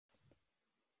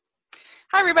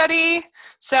Hi, everybody.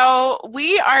 So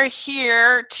we are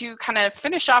here to kind of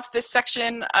finish off this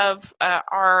section of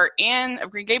our Anne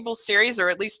of Green Gables series, or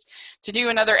at least to do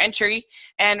another entry.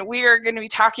 And we are going to be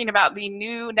talking about the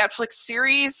new Netflix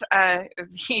series,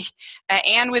 the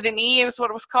Anne with an E is what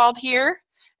it was called here.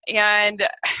 And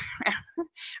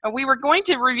we were going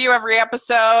to review every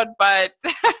episode, but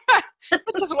it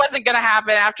just wasn't going to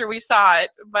happen after we saw it.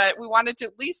 But we wanted to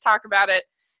at least talk about it.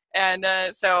 And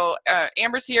so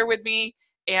Amber's here with me.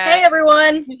 And, hey,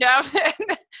 everyone. Yeah.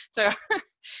 So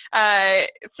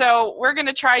we're going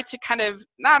to try to kind of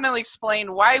not only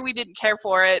explain why we didn't care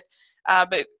for it,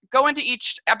 but go into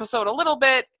each episode a little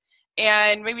bit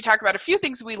and maybe talk about a few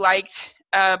things we liked,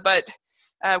 but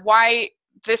why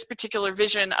this particular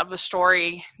vision of the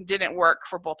story didn't work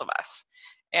for both of us.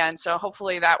 And so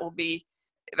hopefully that will be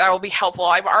helpful.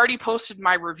 I've already posted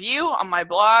my review on my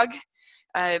blog.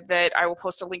 That I will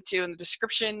post a link to in the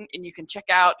description, and you can check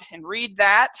out and read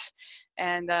that,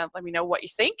 and let me know what you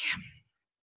think.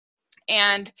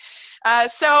 And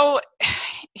so,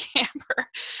 Amber,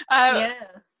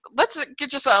 let's get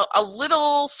just a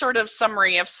little sort of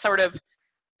summary of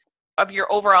your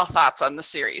overall thoughts on the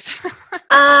series.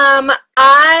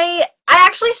 I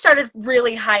actually started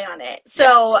really high on it.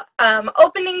 So,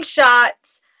 opening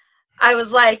shots, I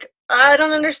was like, I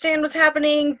don't understand what's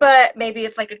happening, but maybe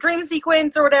it's like a dream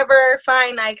sequence or whatever.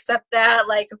 Fine, I accept that.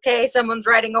 Like, okay, someone's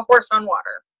riding a horse on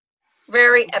water.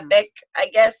 Very epic, I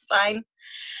guess, fine.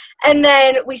 And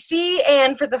then we see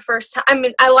Anne for the first time. I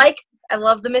mean, I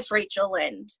love the Miss Rachel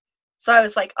Lynde. So I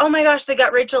was like, oh my gosh, they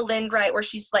got Rachel Lynde right, where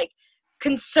she's like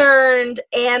concerned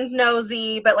and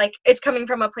nosy, but like it's coming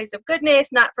from a place of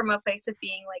goodness, not from a place of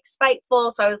being like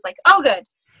spiteful. So I was like, oh, good.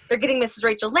 They're getting Mrs.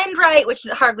 Rachel Lynde right, which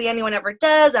hardly anyone ever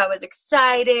does. I was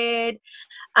excited.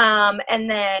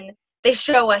 And then they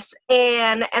show us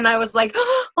Anne, and I was like,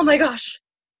 oh my gosh,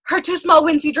 her too small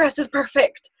wincey dress is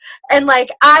perfect. And like,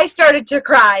 I started to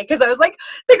cry because I was like,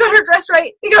 they got her dress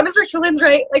right. They got Miss Rachel Lynde's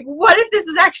right. Like, what if this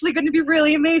is actually going to be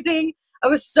really amazing? I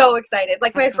was so excited.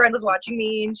 Like, my friend was watching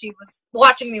me, and she was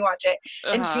watching me watch it.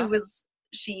 And she was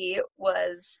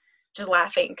just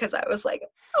laughing because I was like,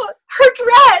 oh, her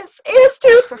dress is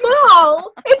too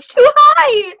small. It's too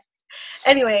high.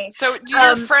 Anyway. So did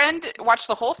your friend watch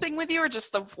the whole thing with you or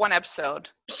just the one episode?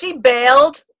 She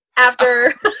bailed after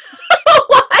a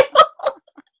while.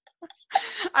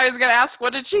 I was going to ask,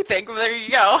 what did she think? Well, there you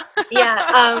go.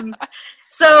 Yeah.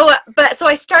 So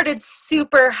I started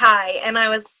super high, and I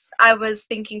was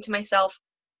thinking to myself,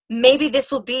 maybe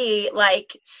this will be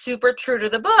like super true to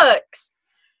the books.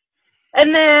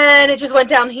 And then it just went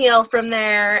downhill from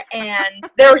there, and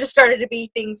there just started to be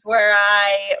things where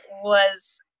I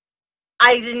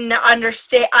didn't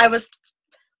understand. I was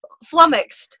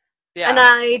flummoxed. Yeah. And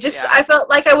I felt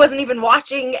like I wasn't even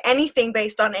watching anything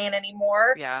based on Anne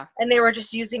anymore. Yeah. And they were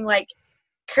just using, like,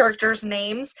 characters'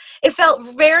 names. It felt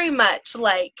very much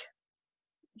like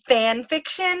fan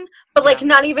fiction, but, like,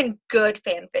 not even good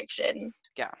fan fiction.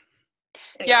 Yeah.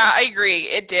 Anyway. Yeah, I agree.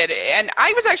 It did. And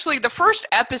I was actually, the first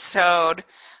episode,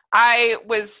 I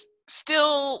was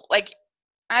still, like,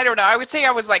 I don't know, I would say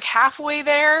I was, like, halfway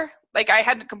there. Like, I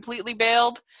hadn't completely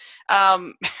bailed. I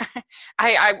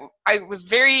was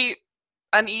very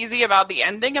uneasy about the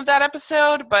ending of that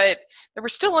episode, but there were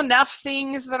still enough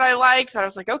things that I liked that I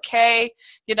was like, okay,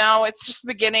 it's just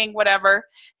the beginning, whatever.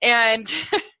 And,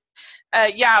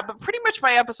 but pretty much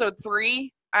by episode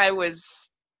 3, I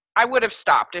would have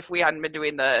stopped if we hadn't been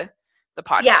doing the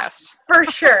podcast. Yeah, for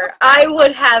sure. I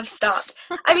would have stopped.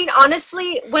 I mean,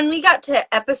 honestly, when we got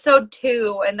to episode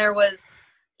 2 and there was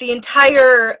the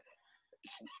entire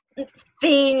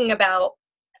thing about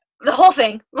the whole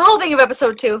thing of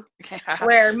episode 2,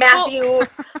 where Matthew,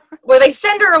 where they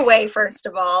send her away, first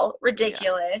of all,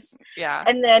 ridiculous. Yeah.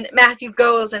 And then Matthew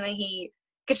goes and he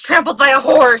gets trampled by a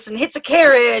horse and hits a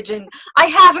carriage, and I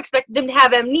half expected him to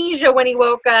have amnesia when he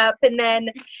woke up, and then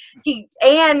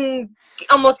Anne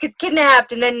almost gets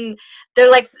kidnapped, and then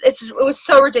they're like, it was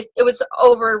so ridiculous. It was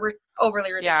overly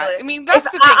ridiculous. Yeah, I mean, that's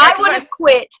the thing. I would have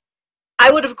quit.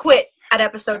 I would have quit at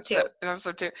episode 2.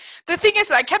 Episode 2. The thing is,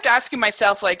 I kept asking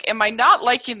myself, like, am I not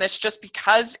liking this just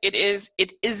because it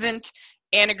isn't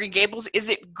Anne of Green Gables? Is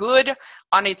it good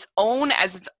on its own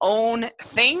as its own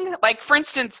thing? Like, for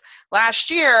instance,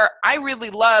 last year, I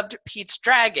really loved Pete's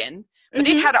Dragon, but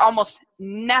it had almost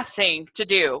nothing to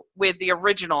do with the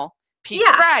original Pete's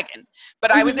Dragon.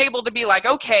 But I was able to be like,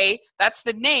 okay, that's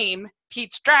the name,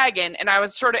 Pete's Dragon, and I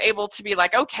was sort of able to be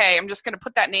like, okay, I'm just going to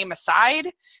put that name aside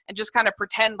and just kind of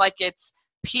pretend like it's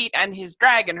Pete and his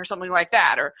dragon or something like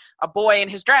that, or a boy and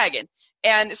his dragon.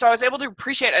 And so I was able to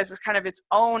appreciate it as kind of its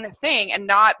own thing and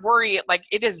not worry like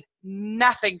it is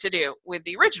nothing to do with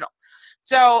the original.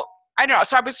 So I don't know.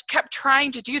 So I was kept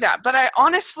trying to do that, but I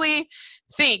honestly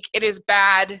think it is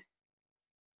bad.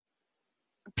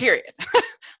 Period.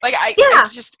 Like I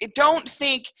don't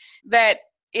think that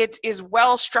it is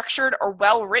well structured or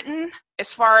well written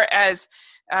as far as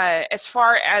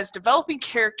developing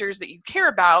characters that you care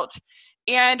about,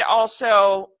 and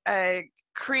also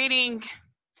creating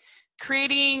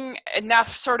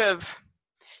enough sort of,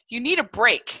 you need a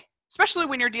break, especially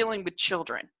when you're dealing with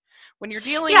children. When you're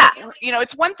dealing,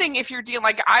 it's one thing if you're dealing,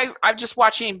 like I'm just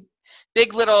watching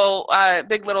Big Little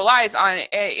Lies on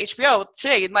HBO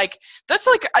today, and like that's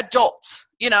like adults,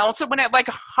 so when like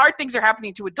hard things are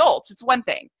happening to adults, it's one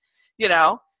thing,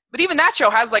 but even that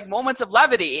show has like moments of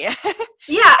levity.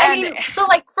 I mean, so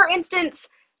like for instance,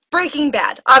 Breaking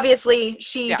Bad, obviously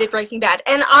she did Breaking Bad,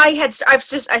 and I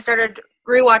started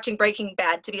rewatching Breaking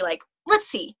Bad to be like, let's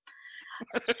see,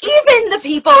 even the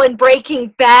people in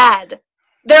Breaking Bad,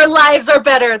 their lives are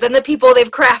better than the people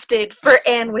they've crafted for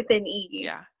Anne within Eve.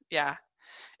 Yeah,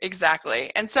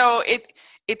 exactly. And so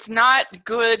it's not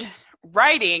good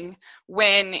writing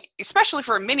when, especially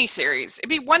for a miniseries. It'd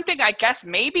be one thing, I guess,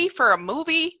 maybe for a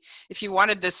movie, if you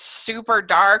wanted this super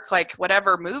dark, like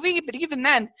whatever movie, but even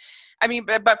then, I mean,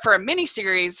 but for a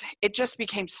miniseries, it just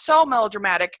became so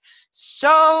melodramatic,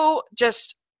 so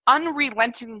just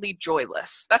unrelentingly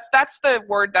joyless. That's the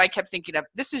word that I kept thinking of.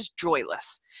 This is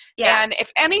joyless. Yeah. And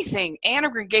if anything, Anne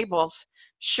of Green Gables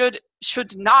should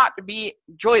not be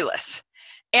joyless.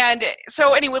 And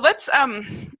so anyway, let's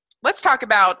talk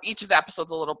about each of the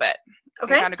episodes a little bit.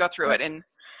 Okay. And kind of go through it, and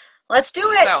let's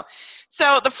do it.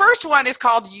 So the first one is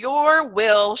called Your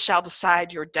Will Shall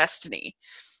Decide Your Destiny.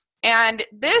 And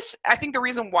this, I think the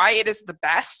reason why it is the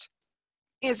best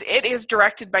is it is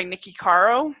directed by Nikki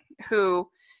Caro, who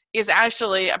is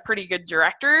actually a pretty good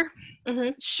director.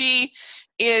 Mm-hmm. She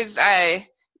is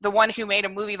the one who made a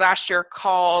movie last year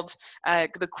called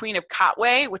The Queen of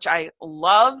Katwe, which I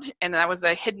loved, and that was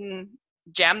a hidden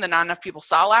gem that not enough people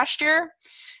saw last year.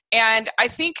 And I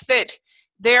think that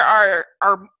there are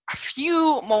a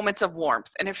few moments of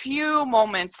warmth and a few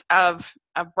moments of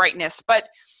brightness, but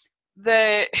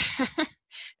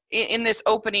in this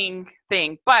opening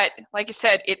thing. But like I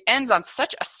said, it ends on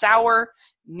such a sour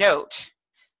note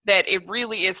that it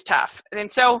really is tough.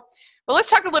 And so, but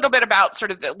let's talk a little bit about sort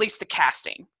of at least the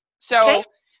casting. So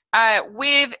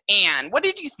with Anne, what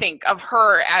did you think of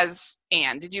her as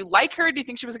Anne? Did you like her? Do you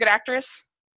think she was a good actress?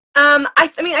 I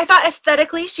mean, I thought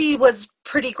aesthetically she was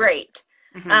pretty great.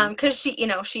 Because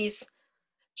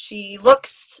she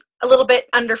looks a little bit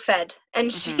underfed,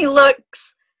 and she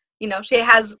looks, she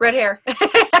has red hair.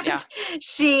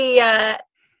 She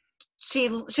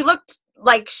looked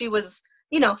like she was,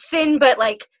 thin but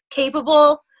like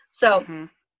capable. So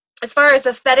as far as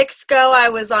aesthetics go, I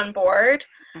was on board.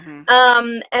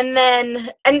 And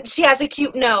she has a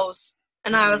cute nose,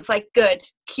 and I was like, good,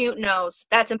 cute nose.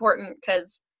 That's important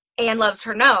because Anne loves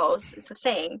her nose. It's a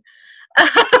thing.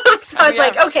 So I was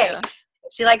like, okay,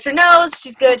 she likes her nose.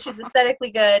 She's good. She's aesthetically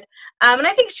good. And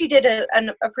I think she did a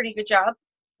pretty good job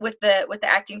with the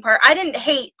acting part.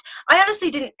 I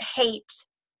honestly didn't hate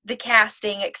the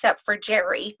casting except for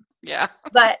Jerry. Yeah.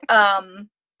 But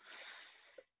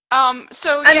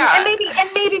so yeah. And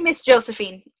maybe Miss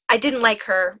Josephine. I didn't like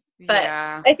her, but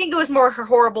I think it was more her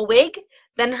horrible wig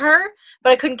than her,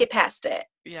 but I couldn't get past it.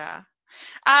 Yeah.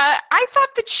 I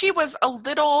thought that she was a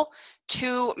little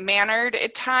too mannered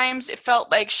at times. It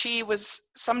felt like she was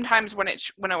sometimes when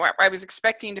I was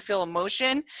expecting to feel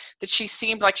emotion, that she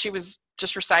seemed like she was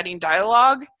just reciting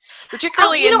dialogue,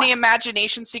 particularly in the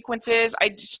imagination sequences. I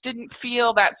just didn't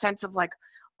feel that sense of like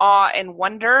awe and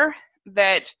wonder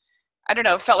that, I don't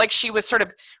know, it felt like she was sort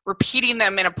of repeating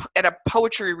them at a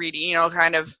poetry reading,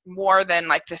 kind of more than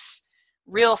like this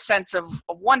real sense of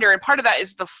wonder. And part of that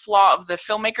is the flaw of the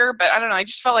filmmaker, but I don't know, I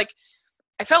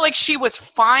felt like she was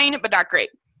fine, but not great.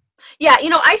 Yeah,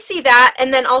 I see that.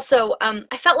 And then also,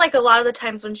 I felt like a lot of the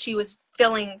times when she was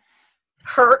feeling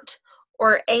hurt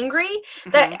or angry,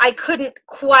 that I couldn't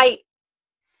quite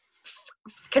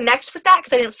connect with that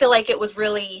because I didn't feel like it was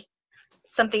really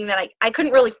something that I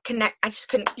couldn't really connect. I just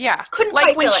couldn't. Yeah, couldn't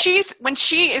like quite when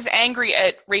she is angry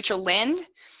at Rachel Lynde,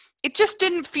 it just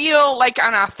didn't feel like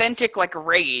an authentic like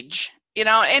rage,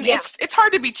 And it's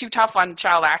hard to be too tough on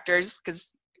child actors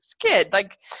because it's a kid.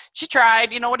 Like she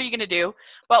tried, what are you gonna do?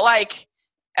 But like,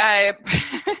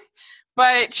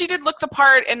 but she did look the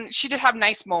part, and she did have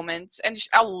nice moments, and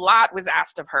a lot was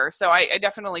asked of her. So I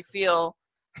definitely feel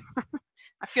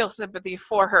I feel sympathy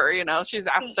for her. She was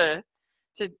asked to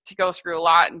to go through a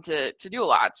lot and to do a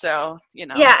lot. So, you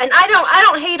know. Yeah, and I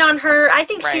don't hate on her. I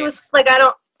think she Right. was like,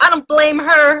 I don't blame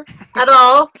her at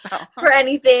all No. for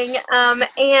anything.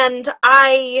 And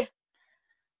I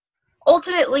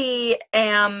ultimately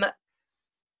am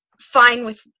fine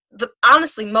with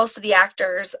honestly most of the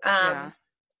actors. Yeah.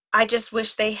 I just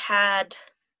wish they had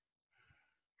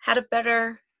a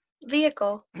better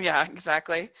vehicle. Yeah,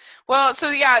 exactly. Well, so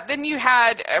yeah, then you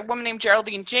had a woman named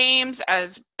Geraldine James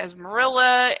as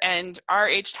Marilla and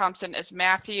R.H. Thompson as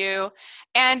Matthew.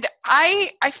 And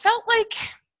I felt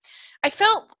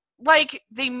like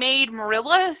they made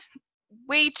Marilla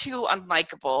way too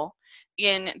unlikable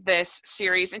in this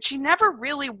series, and she never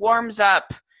really warms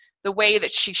up the way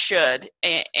that she should.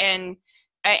 And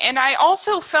I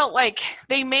also felt like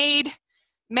they made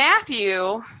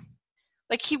Matthew,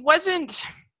 like, he wasn't,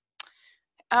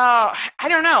 I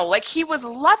don't know, like, he was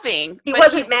loving. He but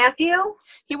wasn't Matthew?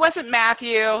 He wasn't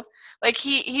Matthew. Like,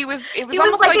 he was, it was He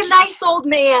was almost like a nice old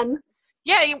man.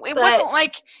 Yeah, it wasn't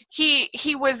like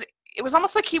he was, it was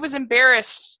almost like he was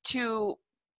embarrassed to,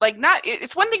 like, not,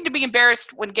 it's one thing to be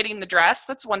embarrassed when getting the dress,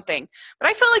 that's one thing. But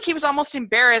I felt like he was almost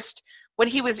embarrassed when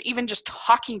he was even just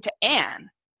talking to Anne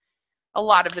a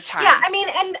lot of the time. Yeah, I mean,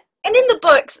 and in the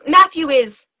books, Matthew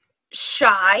is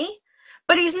shy,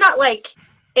 but he's not, like,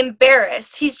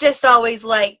 embarrassed. He's just always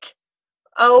like,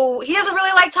 oh, he doesn't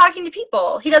really like talking to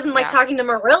people. He doesn't like talking to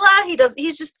Marilla.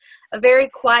 He's just a very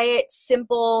quiet,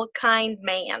 simple, kind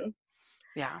man.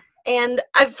 Yeah. And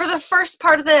for the first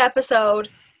part of the episode,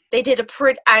 they did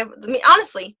I mean,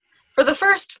 honestly, for the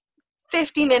first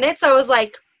 50 minutes, I was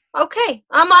like, okay,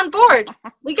 I'm on board.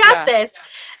 We got this.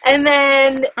 And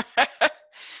then...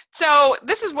 So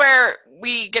this is where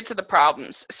we get to the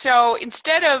problems. So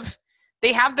instead of,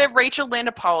 they have the Rachel Lynn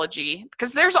apology,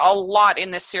 because there's a lot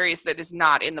in this series that is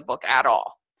not in the book at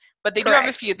all. But they do have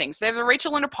a few things. They have the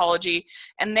Rachel Lynn apology,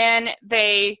 and then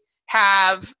they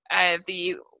have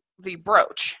the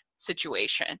brooch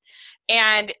situation.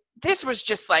 And this was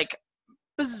just, like,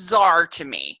 bizarre to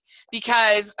me,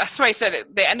 because that's why I said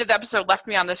the end of the episode left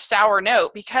me on this sour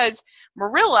note, because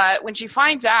Marilla, when she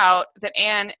finds out that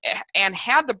Anne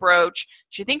had the brooch,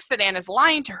 she thinks that Anne is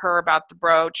lying to her about the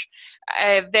brooch,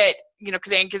 that, you know,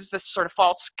 because Anne gives this sort of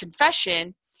false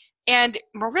confession, and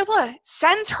Marilla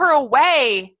sends her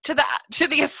away to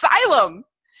the asylum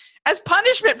as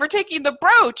punishment for taking the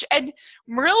brooch. And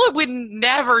Marilla would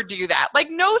never do that. Like,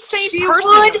 no sane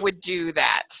person would do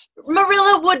that.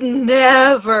 Marilla would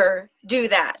never do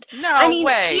that. No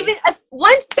way. Even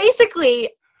basically,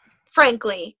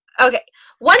 frankly, okay,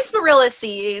 once Marilla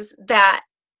sees that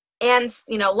Anne's,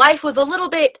 you know, life was a little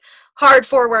bit hard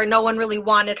for her, where no one really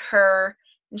wanted her,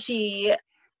 and she,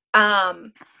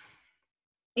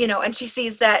 you know, and she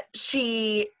sees that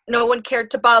no one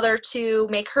cared to bother to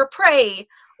make her pray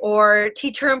or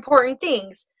teach her important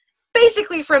things.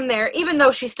 Basically from there, even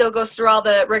though she still goes through all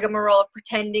the rigmarole of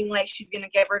pretending like she's going to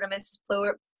give her to Mrs.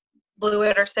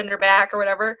 Blewett or send her back or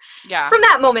whatever. Yeah. From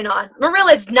that moment on,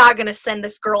 Marilla's not going to send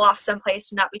this girl off someplace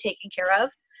to not be taken care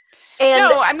of. And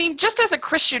no, I mean, just as a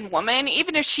Christian woman,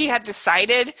 even if she had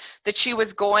decided that she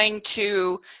was going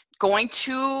to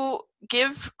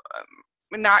give,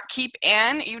 not keep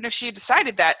Anne, even if she had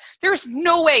decided that, there is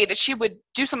no way that she would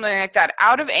do something like that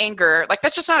out of anger. Like,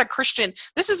 that's just not a Christian.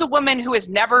 This is a woman who has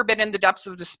never been in the depths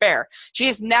of despair. She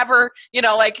has never, you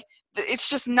know, like, it's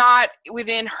just not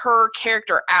within her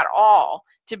character at all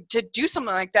to do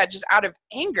something like that just out of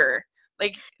anger.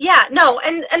 Like, yeah, no,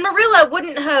 and Marilla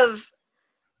wouldn't have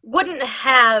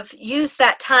used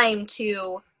that time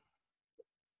to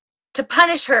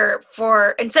punish her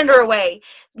and send her away.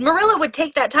 Marilla would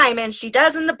take that time, and she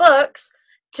does in the books,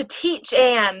 to teach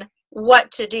Anne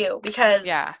what to do, because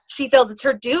she feels it's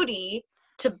her duty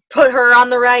to put her on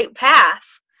the right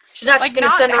path. She's not just going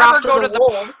to send her off to the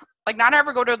wolves. Like, not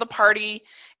ever go to the party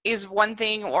is one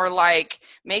thing, or, like,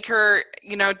 make her,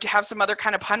 you know, to have some other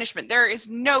kind of punishment. There is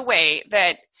no way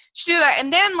that she do that.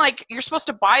 And then, like, you're supposed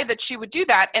to buy that she would do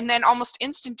that, and then almost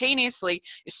instantaneously,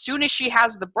 as soon as she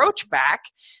has the brooch back,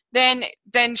 then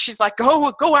she's like,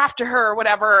 go after her or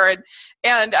whatever,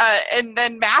 and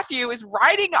then Matthew is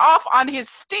riding off on his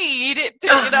steed to,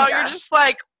 you know, you're just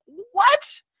like,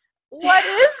 what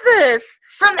is this?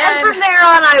 From there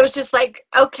on, I was just like,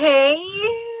 okay,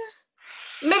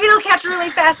 maybe they'll catch it really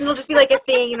fast and it'll just be like a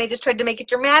thing, and they just tried to make it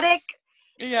dramatic.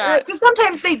 Yeah. Because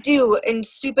sometimes they do, in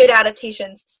stupid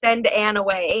adaptations, send Anne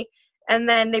away, and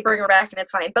then they bring her back and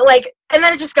it's fine. But, like, and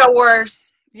then it just got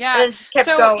worse. Yeah. And it just kept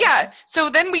going. Yeah.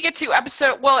 So then we get to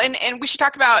episode, and we should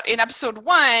talk about in episode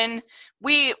 1,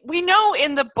 we know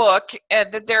in the book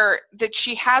that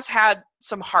she has had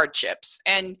some hardships,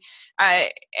 and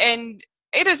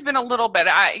it has been a little bit.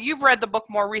 You've read the book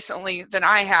more recently than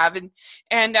I have,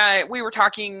 and we were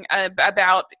talking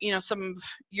about, you know, some of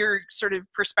your sort of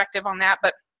perspective on that,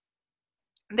 but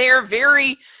they're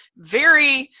very,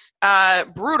 very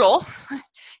brutal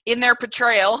in their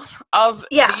portrayal of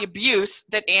the abuse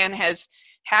that Anne has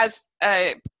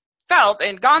felt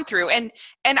and gone through, and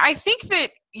I think that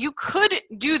you could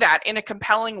do that in a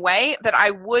compelling way that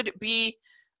I would be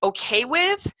okay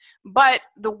with, but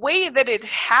the way that it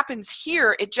happens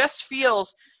here, it just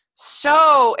feels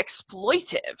so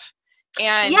exploitive.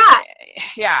 And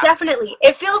yeah, definitely,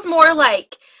 it feels more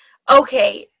like,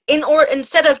 okay,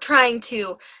 instead of trying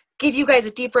to give you guys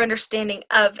a deeper understanding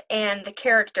of Anne the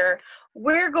character,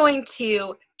 we're going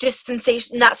to just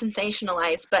not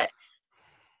sensationalize, but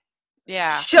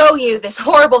show you this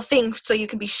horrible thing so you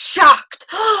can be shocked.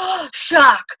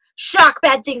 Shock,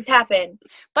 bad things happen.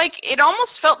 Like, it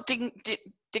almost felt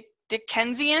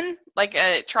Dickensian, like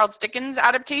a Charles Dickens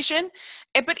adaptation.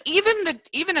 But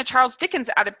even a Charles Dickens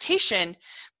adaptation,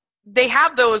 they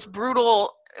have those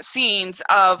brutal scenes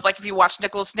of, like, if you watch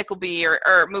Nicholas Nickleby or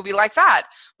a movie like that,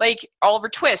 like Oliver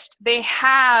Twist, they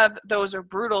have those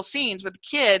brutal scenes with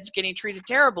kids getting treated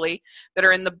terribly that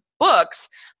are in the books,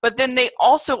 but then they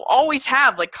also always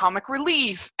have like comic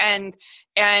relief, and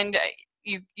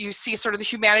you see sort of the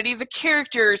humanity of the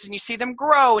characters, and you see them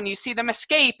grow, and you see them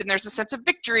escape, and there's a sense of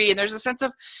victory, and there's a sense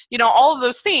of, you know, all of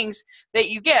those things that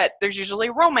you get. There's usually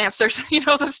romance, there's, you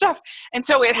know, the stuff, and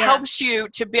so it helps you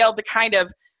to be able to kind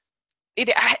of,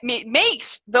 it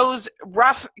makes those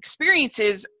rough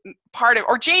experiences part of,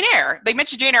 or Jane Eyre. They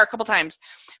mentioned Jane Eyre a couple times.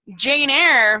 Jane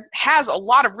Eyre has a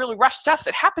lot of really rough stuff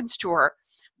that happens to her,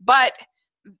 but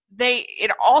it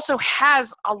also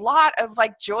has a lot of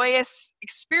like joyous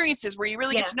experiences where you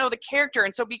really get to know the character,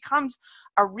 and so it becomes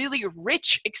a really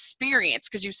rich experience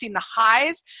because you've seen the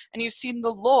highs and you've seen the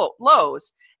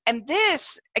lows. And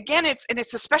this, again,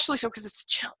 it's especially so because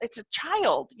it's a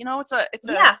child, you know, it's a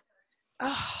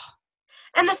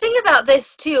And the thing about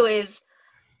this too is,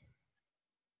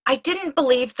 I didn't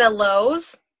believe the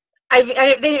lows.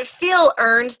 They didn't feel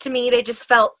earned to me. They just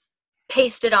felt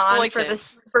pasted on for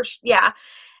this first. Yeah.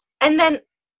 And then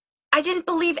I didn't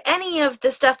believe any of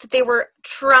the stuff that they were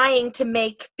trying to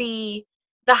make be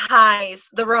the highs,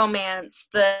 the romance,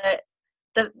 the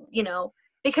you know,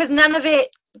 because none of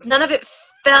it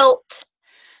felt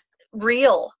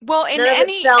real. Well, and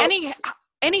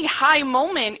any high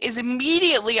moment is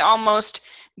immediately almost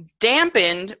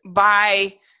dampened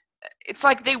by, it's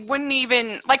like they wouldn't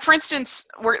even, like, for instance,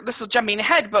 this is jumping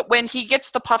ahead, but when he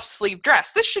gets the puff sleeve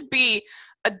dress, this should be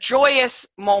a joyous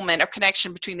moment of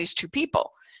connection between these two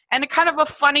people, and a kind of a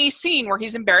funny scene where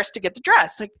he's embarrassed to get the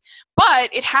dress, like, but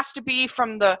it has to be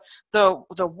from the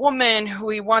woman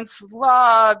who he once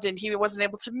loved and he wasn't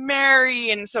able to marry,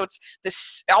 and so it's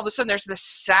this, all of a sudden there's this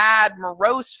sad,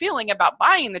 morose feeling about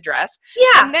buying the dress.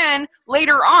 And then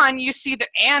later on you see that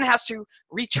Anne has to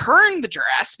return the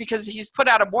dress because he's put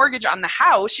out a mortgage on the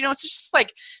house, you know. It's just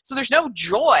like, so there's no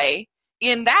joy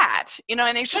in that, you know,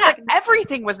 and it's just like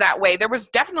everything was that way. There was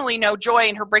definitely no joy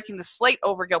in her breaking the slate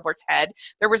over Gilbert's head.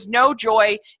 There was no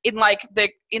joy in like the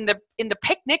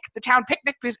picnic, the town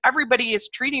picnic, because everybody is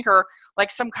treating her like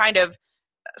some kind of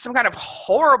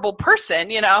horrible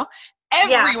person, you know.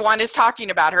 Everyone is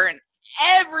talking about her, and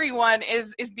everyone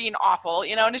is being awful,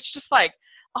 you know, and it's just like,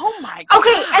 oh my god.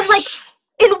 Okay, and like,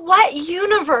 in what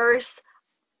universe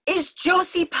is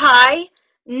Josie Pye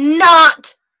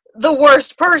not the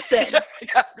worst person?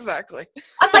 Yeah, exactly.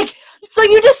 I'm like, so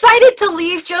you decided to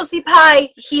leave Josie Pye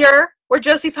here, where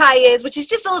Josie Pye is, which is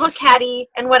just a little catty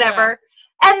and whatever,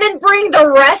 and then bring the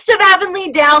rest of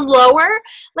Avonlea down lower?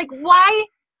 Like, why?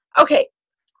 Okay,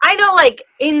 I know, like,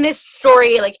 in this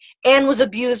story, like, Anne was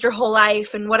abused her whole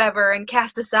life and whatever, and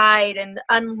cast aside and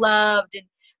unloved and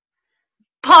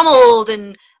pummeled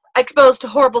and exposed to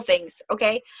horrible things,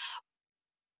 okay?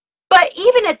 But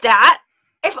even at that,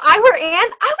 if I were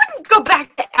Anne, I wouldn't go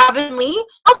back to Avonlea.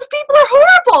 All those people are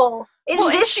horrible in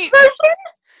this version.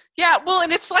 Yeah, well,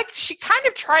 and it's like she kind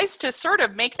of tries to sort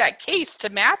of make that case to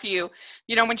Matthew,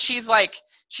 you know, when she's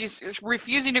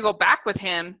refusing to go back with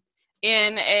him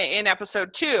in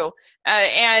episode 2,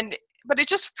 but it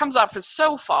just comes off as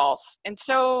so false, and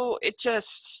so it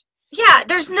just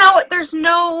there's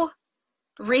no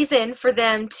reason for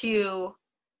them to.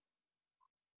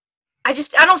 I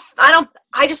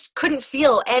just couldn't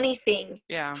feel anything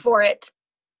for it.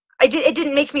 It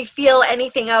didn't make me feel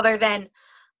anything other than,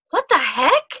 what the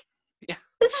heck? Yeah.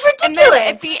 This is ridiculous. And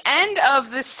then at the end of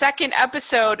the second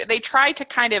episode, they try to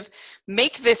kind of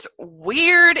make this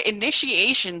weird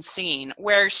initiation scene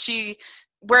where she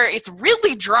where it's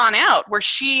really drawn out, where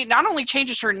she not only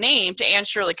changes her name to Anne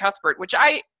Shirley Cuthbert, which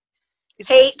I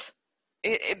hate.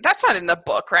 That's not in the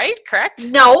book, right? Correct?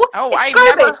 No, Oh, it's I've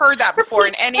garbage. never heard that For before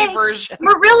in Pete's any sake, version.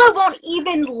 Marilla won't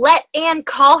even let Anne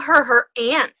call her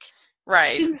aunt.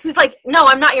 Right. She's like, no,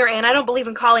 I'm not your aunt. I don't believe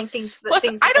in calling things Plus,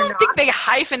 things I they're don't think not. they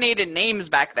hyphenated names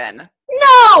back then.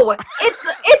 No, it's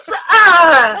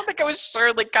I don't think it was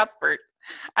Shirley Cuthbert.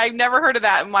 I've never heard of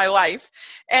that in my life.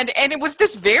 And it was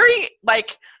this very,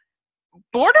 like,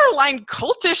 borderline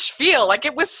cultish feel. Like,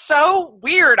 it was so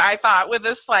weird, I thought, with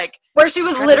this, like... Where she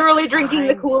was literally drinking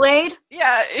the Kool-Aid?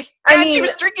 Yeah. I mean, she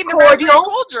was drinking the cordial. raspberry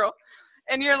cordial.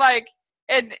 And you're like...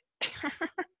 and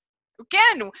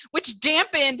again, which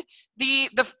dampened the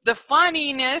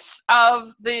funniness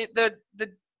of the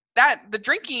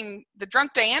drinking, the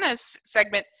drunk Diana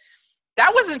segment.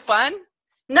 That wasn't fun.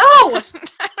 No,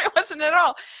 it wasn't at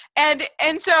all. And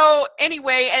so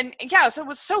anyway, and yeah, so it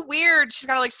was so weird. She's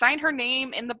got to like sign her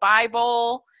name in the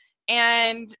Bible,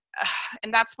 and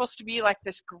that's supposed to be like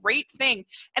this great thing.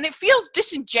 And it feels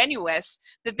disingenuous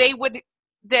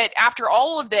that after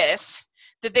all of this,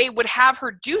 that they would have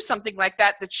her do something like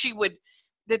that,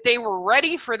 that they were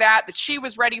ready for that she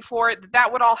was ready for it,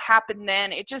 that would all happen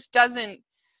then. It just doesn't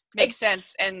make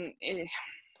sense. And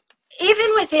even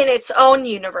within its own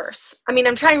universe, I mean,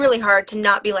 I'm trying really hard to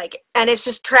not be like, and it's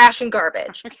just trash and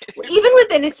garbage. Even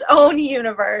within its own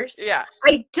universe, yeah,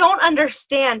 I don't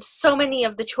understand so many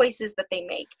of the choices that they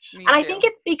make. Me and I too. think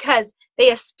it's because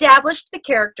they established the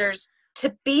characters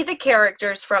to be the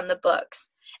characters from the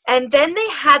books. And then they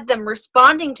had them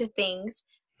responding to things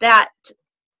that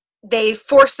they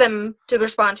force them to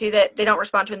respond to that they don't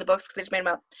respond to in the books because they just made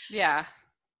them up. Yeah.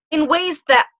 In ways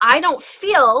that I don't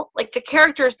feel like the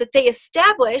characters that they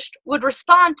established would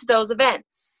respond to those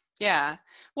events. Yeah.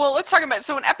 Well, let's talk about,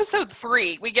 so in episode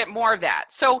 3, we get more of that.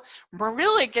 So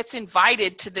Marilla gets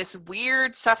invited to this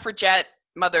weird suffragette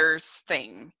mothers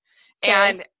thing.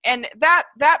 Okay. And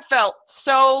that felt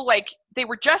so like they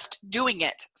were just doing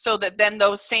it so that then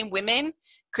those same women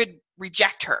could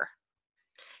reject her.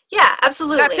 Yeah,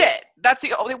 absolutely. That's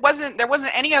it. There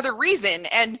wasn't any other reason.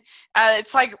 And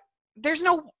it's like,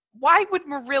 why would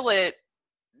Marilla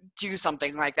do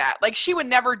something like that? Like, she would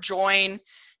never join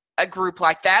a group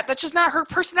like that. That's just not her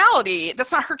personality.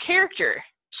 That's not her character.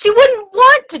 She wouldn't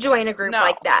want to join a group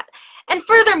like that. And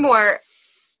furthermore,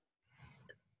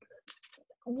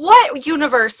 what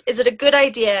universe is it a good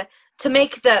idea to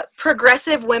make the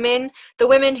progressive women, the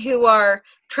women who are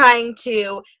trying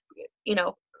to,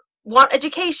 want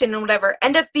education and whatever,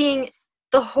 end up being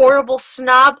the horrible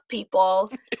snob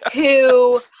people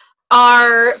who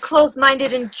are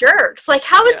closed-minded and jerks? Like,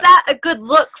 how is that a good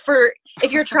look for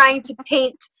if you're trying to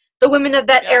paint the women of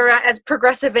that era as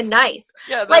progressive and nice?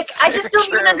 Yeah, like, I just don't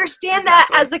even understand that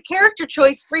as a character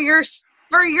choice for your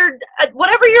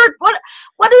whatever what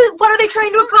are they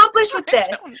trying to accomplish with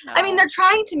this? I mean, they're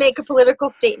trying to make a political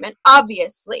statement,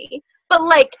 obviously, but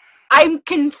like, I'm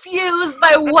confused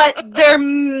by what their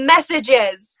message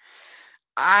is.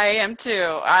 I am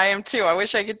too. I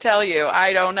wish I could tell you.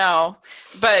 I don't know.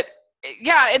 But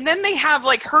yeah, and then they have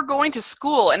like her going to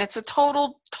school, and it's a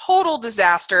total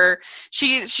disaster.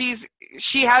 She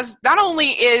has, not only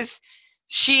is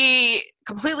she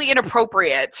completely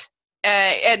inappropriate,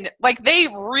 and like they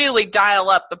really dial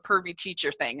up the pervy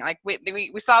teacher thing. Like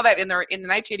we saw that in the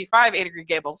 1985 Ada Green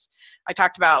Gables. I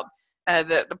talked about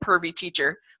the pervy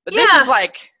teacher, but this is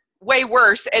like way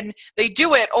worse, and they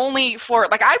do it only for,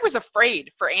 like, I was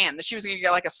afraid for Anne that she was going to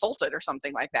get like assaulted or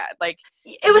something like that. Like,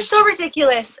 it was so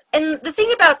ridiculous. And the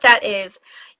thing about that is,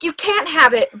 you can't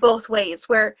have it both ways,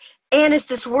 where Anne is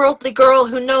this worldly girl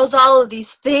who knows all of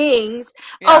these things.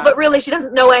 Yeah. Oh, but really she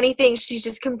doesn't know anything. She's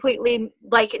just completely,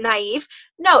 like, naive.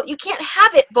 No, you can't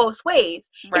have it both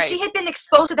ways. Right. If she had been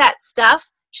exposed to that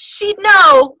stuff, she'd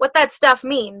know what that stuff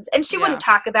means, and she wouldn't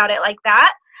talk about it like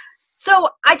that. So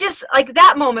I just, like,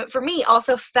 that moment for me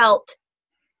also felt,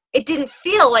 it didn't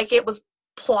feel like it was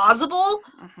plausible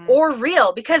or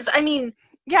real, because, I mean...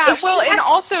 Yeah, well, and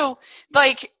also,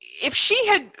 like, if she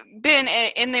had been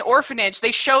in the orphanage,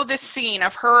 they show this scene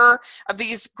of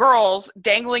these girls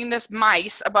dangling this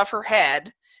mice above her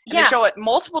head, and they show it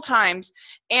multiple times,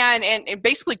 and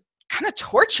basically kind of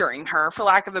torturing her, for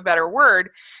lack of a better word.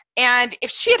 And if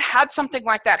she had something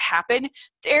like that happen,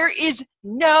 there is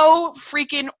no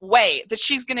freaking way that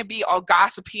she's going to be all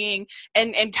gossiping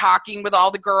and talking with all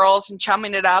the girls and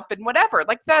chumming it up and whatever.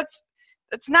 Like, that's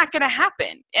not going to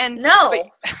happen. And no.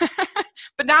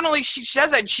 But not only she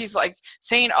does it, she's like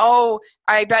saying, "Oh,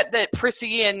 I bet that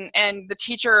Prissy and the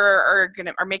teacher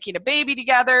are making a baby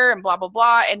together," and blah blah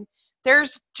blah. And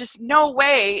there's just no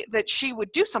way that she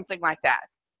would do something like that.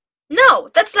 No,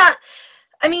 that's not,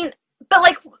 I mean, but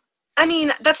like,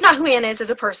 that's not who Anne is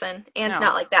as a person. Anne's No.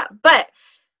 not like that. But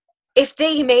if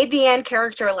they made the Anne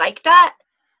character like that,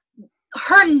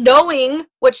 her knowing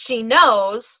what she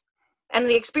knows and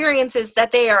the experiences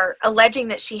that they are alleging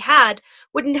that she had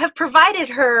wouldn't have provided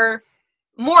her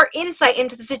more insight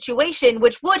into the situation,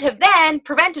 which would have then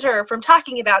prevented her from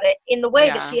talking about it in the way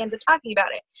that she ends up talking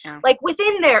about it. Yeah. Like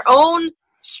within their own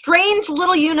strange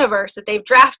little universe that they've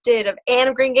drafted of Anne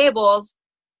of Green Gables,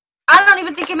 I don't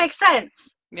even think it makes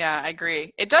sense. Yeah, I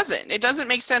agree. It doesn't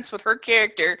make sense with her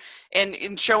character and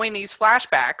in showing these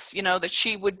flashbacks, you know, that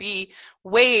she would be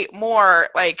way more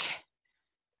like,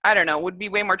 I don't know, would be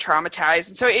way more traumatized.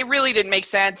 And so it really didn't make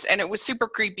sense, and it was super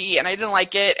creepy, and I didn't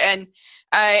like it. And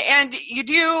you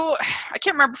do, I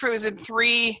can't remember if it was in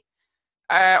 3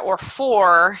 or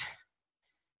 4,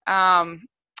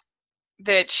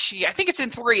 that I think it's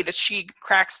in 3 that she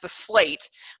cracks the slate.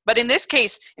 But in this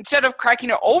case, instead of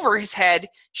cracking it over his head,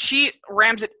 she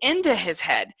rams it into his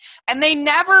head. And they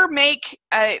never make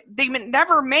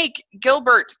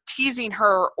Gilbert teasing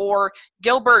her or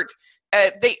Gilbert.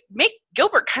 They make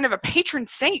Gilbert kind of a patron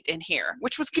saint in here,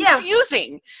 which was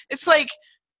confusing. Yeah. It's like,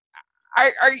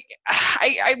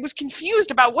 I was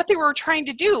confused about what they were trying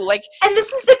to do. Like, and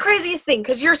this is the craziest thing,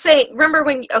 because you're saying, remember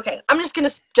when, okay, I'm just going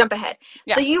to jump ahead.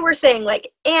 Yeah. So you were saying,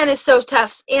 like, Anne is so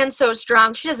tough, Anne's so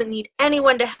strong, she doesn't need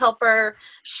anyone to help her,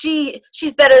 she's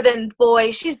better than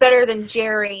boys, she's better than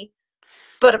Jerry,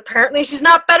 but apparently she's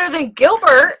not better than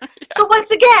Gilbert. Yeah. So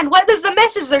once again, what is the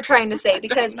message they're trying to say?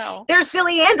 Because there's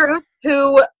Billy Andrews,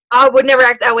 who would never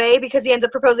act that way because he ends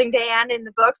up proposing to Anne in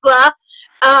the books, blah.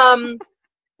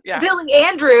 Yeah. Billy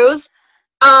Andrews,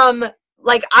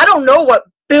 like, I don't know what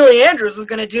Billy Andrews was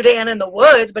going to do to Anne in the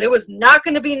woods, but it was not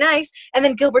going to be nice. And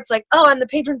then Gilbert's like, oh, I'm the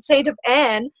patron saint of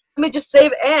Anne. Let me just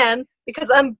save Anne because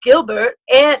I'm Gilbert,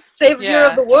 and savior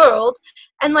of the world.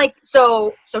 And, like,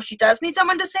 so she does need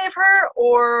someone to save her,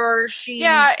 or she's...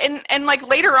 Yeah, and like,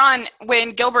 later on,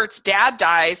 when Gilbert's dad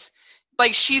dies,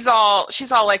 like, she's all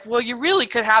like, well, you really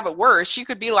could have it worse. You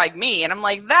could be like me. And I'm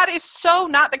like, that is so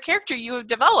not the character you have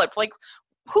developed. Like,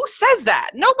 who says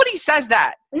that? Nobody says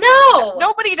that. No.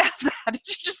 Nobody does that.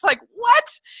 It's just like,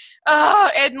 what?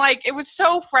 And like, it was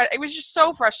just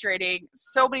so frustrating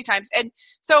so many times. And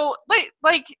so,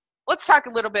 like, let's talk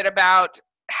a little bit about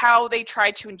how they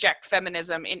tried to inject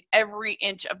feminism in every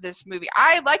inch of this movie.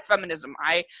 I like feminism.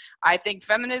 I think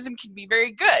feminism can be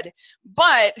very good.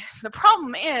 But the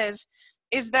problem is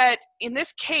that in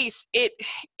this case, it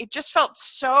just felt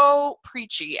so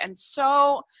preachy and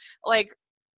so, like,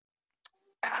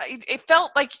 it felt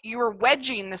like you were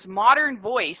wedging this modern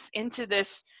voice into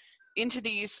these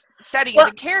settings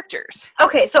and characters.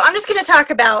 Okay, so I'm just going to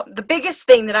talk about the biggest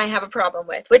thing that I have a problem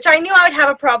with, which I knew I would have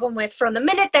a problem with from the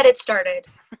minute that it started.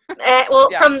 From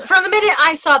the minute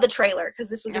I saw the trailer, because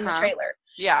this was in the trailer.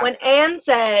 Yeah. When Anne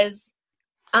says,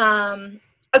 a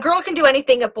girl can do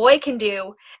anything a boy can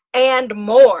do, and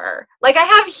more. Like, I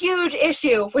have a huge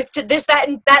issue with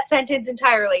that sentence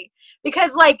entirely.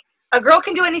 Because, like, a girl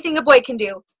can do anything a boy can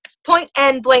do. Point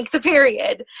and blank the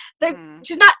period.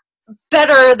 She's not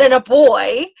better than a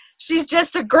boy. She's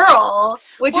just a girl,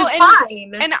 which is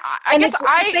fine. And I guess it's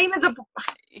the same as a...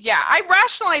 Yeah, I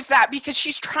rationalize that because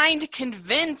she's trying to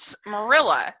convince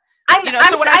Marilla. So when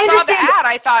I saw the ad,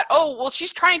 I thought, oh, well,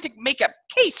 she's trying to make a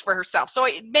case for herself. So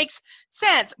it makes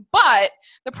sense. But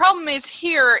the problem is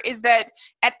that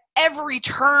at every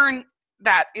turn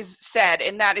that is said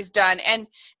and that is done, and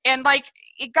like,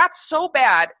 it got so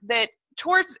bad that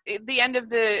towards the end of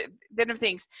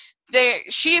things,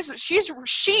 she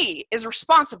is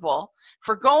responsible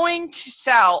for going to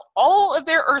sell all of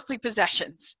their earthly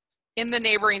possessions in the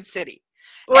neighboring city.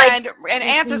 Like, and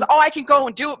Anne says, oh, I can go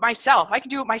and do it myself.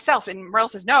 And Merle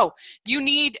says, no, you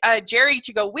need Jerry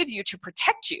to go with you to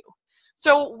protect you.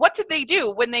 So what did they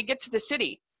do when they get to the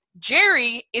city?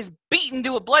 Jerry is beaten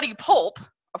to a bloody pulp,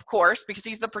 of course, because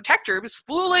he's the protector. He was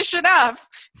foolish enough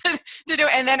to do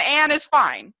it. And then Anne is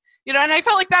fine. And I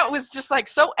felt like that was just, like,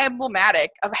 so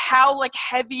emblematic of how, like,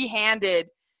 heavy-handed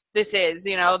this is,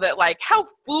 that, like, how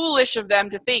foolish of them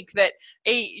to think that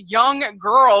a young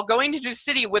girl going to the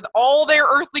city with all their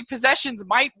earthly possessions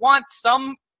might want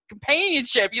some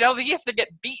companionship, that he has to get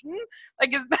beaten.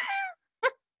 Like, is that...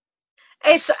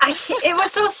 It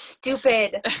was so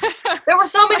stupid. There were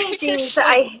so many things that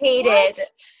I hated. What?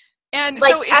 And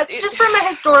like, so just from a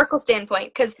historical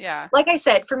standpoint, because, like I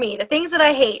said, for me, the things that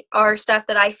I hate are stuff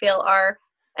that I feel are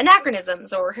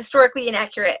anachronisms or historically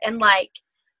inaccurate. And, like,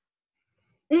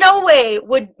 no way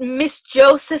would Miss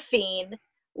Josephine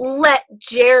let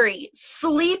Jerry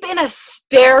sleep in a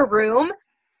spare room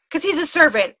because he's a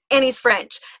servant and he's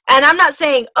French. And I'm not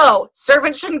saying, oh,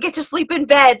 servants shouldn't get to sleep in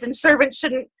beds and servants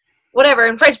shouldn't, whatever,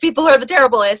 and French people are the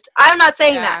terriblest. I'm not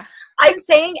saying that. I'm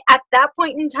saying at that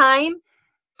point in time,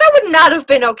 that would not have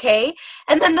been okay.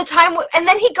 And then and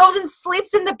then he goes and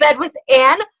sleeps in the bed with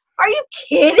Anne. Are you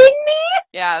kidding me?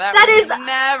 Yeah, that is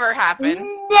never happen.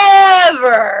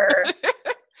 Never.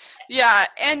 Yeah,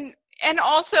 and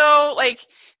also like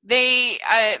they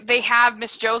have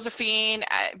Miss Josephine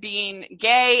being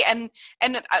gay, and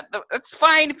it's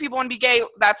fine if people want to be gay.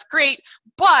 That's great,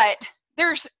 but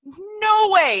there's no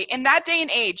way in that day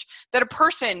and age that a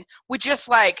person would just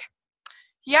like,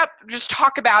 just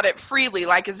talk about it freely,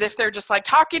 like as if they're just like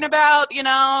talking about,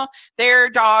 their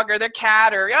dog or their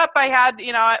cat, or I had,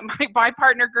 my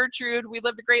partner Gertrude, we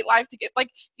lived a great life together.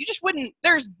 Like, you just wouldn't.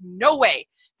 There's no way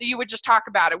that you would just talk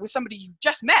about it with somebody you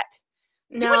just met.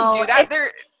 You wouldn't do that.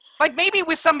 They're like, maybe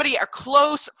with somebody, a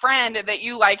close friend that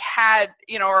you like had,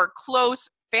 or a close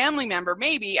family member,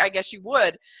 maybe, I guess you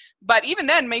would, but even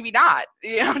then, maybe not.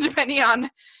 Depending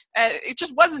on, it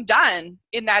just wasn't done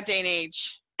in that day and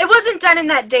age. It wasn't done in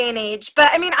that day and age, but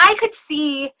I mean, I could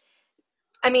see.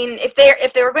 I mean, if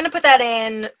they were going to put that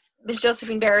in, Miss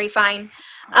Josephine Barry, fine.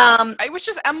 It was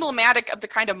just emblematic of the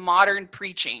kind of modern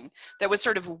preaching that was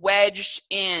sort of wedged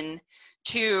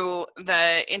into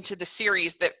the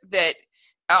series that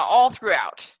all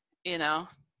throughout. It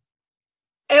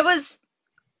was.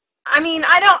 I mean,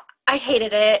 I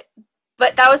hated it,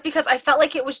 but that was because I felt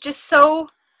like it was just so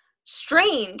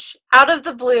strange, out of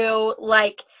the blue,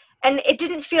 like. And it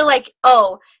didn't feel like,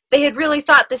 oh, they had really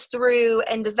thought this through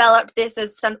and developed this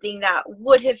as something that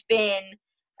would have been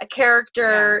a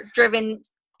character-driven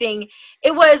thing.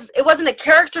 It wasn't a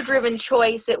character-driven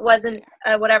choice. It wasn't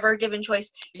a whatever given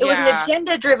choice. It was an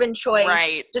agenda-driven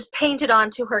choice, just painted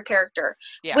onto her character.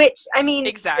 Yeah. Which, I mean,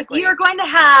 exactly. If you're going to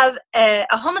have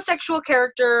a homosexual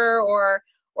character or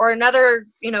another,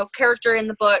 character in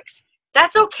the books,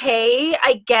 that's okay,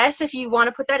 I guess, if you want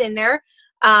to put that in there.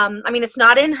 I mean, it's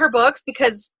not in her books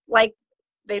because, like,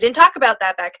 they didn't talk about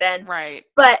that back then. Right.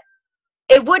 But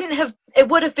it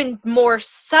would have been more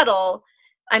subtle.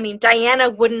 I mean,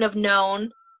 Diana wouldn't have known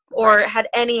or had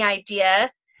any idea,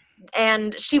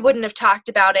 and she wouldn't have talked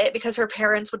about it because her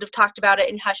parents would have talked about it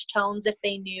in hushed tones if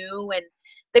they knew, and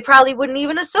they probably wouldn't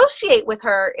even associate with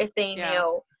her if they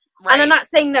knew. Right. And I'm not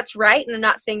saying that's right, and I'm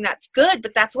not saying that's good,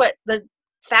 but that's what the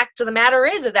fact of the matter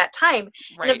is at that time.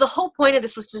 Right. And if the whole point of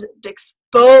this was to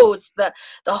expose the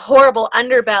horrible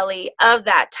underbelly of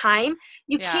that time,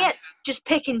 you can't just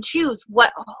pick and choose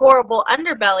what horrible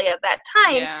underbelly of that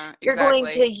time you're going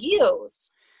to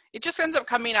use. It just ends up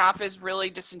coming off as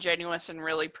really disingenuous and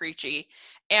really preachy.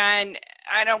 And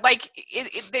I don't like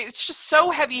it. It's just so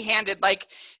heavy-handed. Like,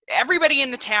 everybody in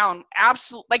the town,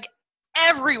 absolutely, like,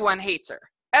 everyone hates her.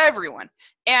 Everyone.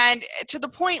 And to the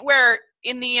point where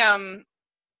in the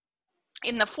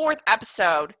fourth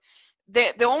episode,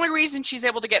 the only reason she's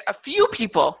able to get a few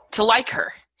people to like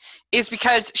her is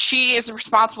because she is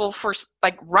responsible for,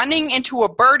 like, running into a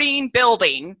burning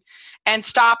building and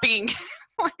stopping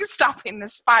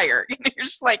this fire. You're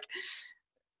just like,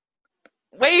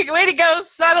 way to go,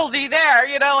 subtlety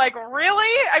there. Like,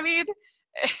 really? I mean,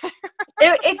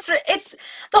 it's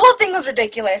the whole thing was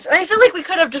ridiculous, and I feel like we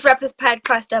could have just wrapped this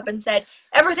podcast up and said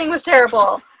everything was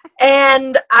terrible.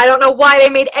 And I don't know why they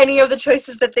made any of the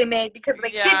choices that they made, because they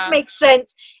didn't make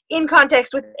sense in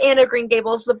context with Anne of Green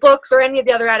Gables, the books, or any of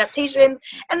the other adaptations,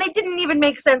 and they didn't even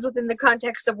make sense within the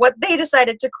context of what they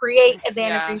decided to create as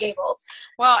Anne of Green Gables.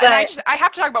 Well, and I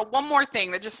have to talk about one more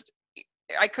thing that just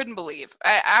I couldn't believe.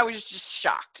 I was just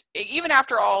shocked, even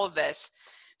after all of this.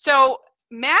 So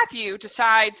Matthew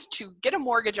decides to get a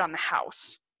mortgage on the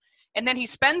house, and then he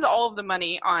spends all of the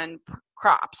money on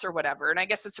crops or whatever, and I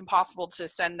guess it's impossible to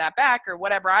send that back or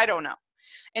whatever, I don't know.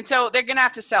 And so they're going to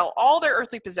have to sell all their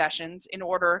earthly possessions in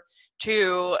order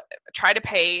to try to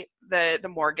pay the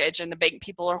mortgage, and the bank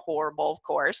people are horrible, of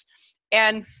course.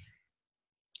 And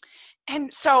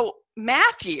so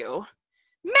Matthew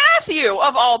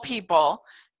of all people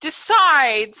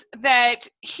decides that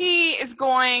he is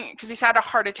going, because he's had a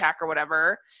heart attack or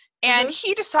whatever, and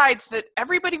he decides that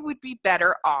everybody would be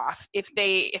better off if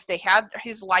they had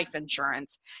his life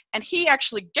insurance, and he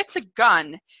actually gets a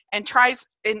gun and tries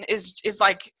and is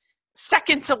like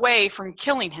seconds away from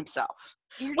killing himself.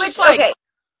 Which, okay,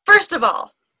 first of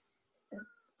all,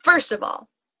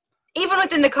 even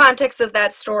within the context of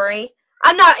that story,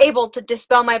 I'm not able to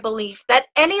dispel my belief that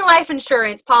any life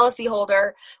insurance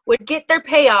policyholder would get their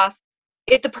payoff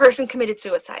if the person committed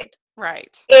suicide.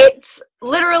 Right. It's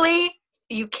literally,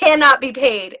 you cannot be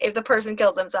paid if the person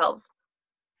kills themselves.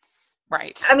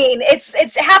 Right. I mean,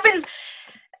 it happens.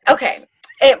 Okay.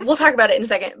 we'll talk about it in a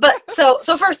second. But so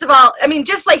first of all, I mean,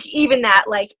 just like even that,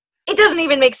 like it doesn't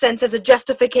even make sense as a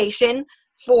justification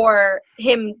for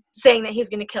him saying that he's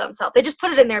going to kill himself. They just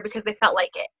put it in there because they felt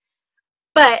like it.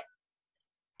 But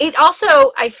it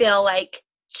also, I feel like,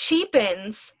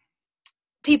 cheapens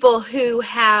people who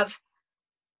have,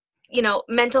 you know,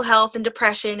 mental health and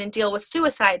depression and deal with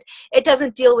suicide. It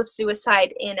doesn't deal with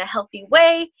suicide in a healthy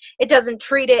way. It doesn't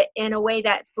treat it in a way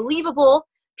that's believable.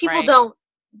 People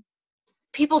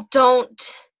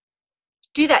don't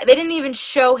do that. They didn't even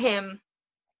show him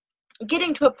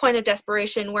getting to a point of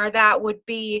desperation where that would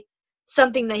be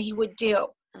something that he would do.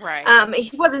 Right.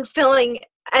 He wasn't feeling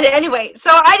anyway.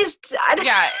 So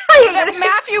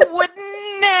Matthew would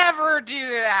never do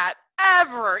that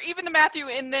ever. Even the Matthew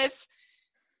in this.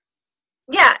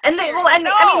 Yeah, and I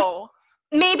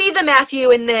mean, maybe the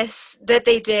Matthew in this that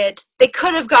they did, they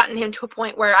could have gotten him to a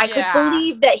point where I could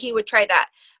believe that he would try that,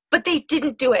 but they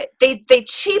didn't do it. They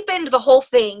cheapened the whole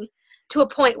thing to a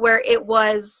point where it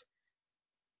was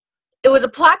a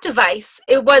plot device.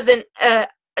 It wasn't a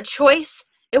choice.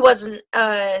 It wasn't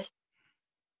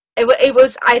it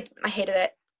was I hated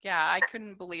it. Yeah, I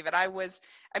couldn't believe it. I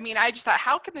just thought,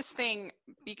 how can this thing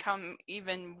become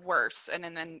even worse? And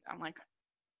then I'm like,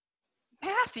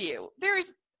 Matthew,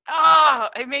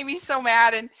 it made me so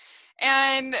mad.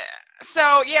 And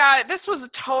so, yeah, this was a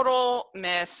total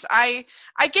miss. I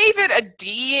gave it a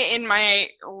D in my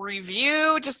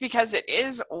review just because it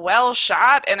is well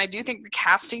shot, and I do think the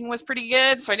casting was pretty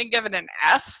good, so I didn't give it an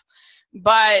F,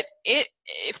 but it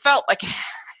felt like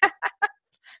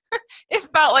it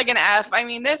felt like an F. I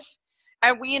mean,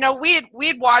 we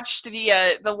had watched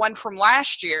the one from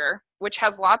last year, which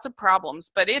has lots of problems,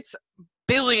 but it's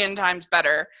billion times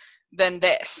better than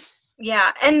this.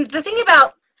 Yeah, and the thing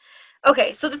about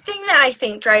the thing that I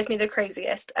think drives me the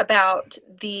craziest about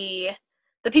the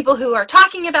people who are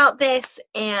talking about this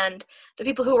and the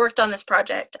people who worked on this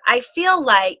project, I feel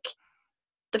like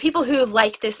the people who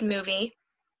like this movie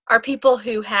are people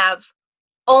who have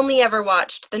only ever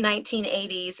watched the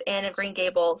 1980s Anne of Green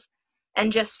Gables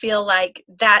and just feel like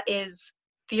that is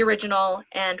the original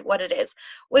and what it is.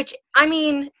 Which, I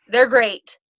mean, they're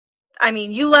great. I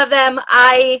mean, you love them.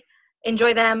 I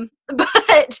enjoy them.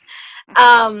 But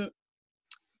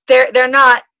they're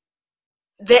not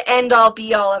the end-all,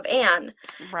 be-all of Anne.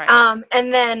 Right.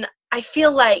 And then I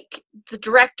feel like the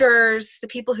directors, the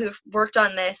people who've worked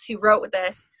on this, who wrote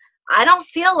this, I don't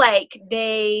feel like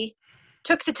they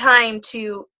took the time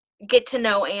to get to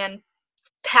know Anne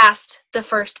past the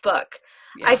first book.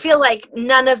 Yeah. I feel like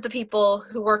none of the people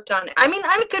who worked on it, I mean,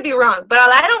 I could be wrong, but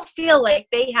I don't feel like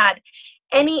they had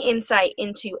any insight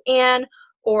into Anne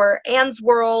or Anne's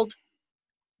world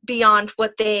beyond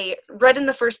what they read in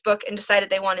the first book and decided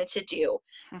they wanted to do.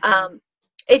 Mm-hmm.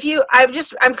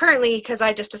 I'm currently, because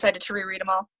I just decided to reread them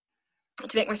all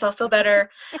to make myself feel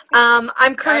better.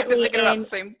 I'm currently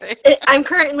I'm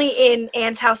currently in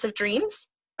Anne's House of Dreams.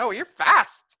 Oh, you're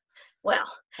fast.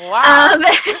 Well, wow,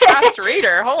 you're a fast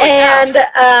reader. Holy and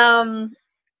gosh.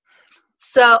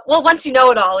 So, well, once you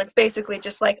know it all, it's basically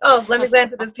just like, oh, let me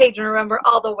glance at this page and remember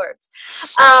all the words.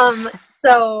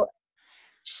 So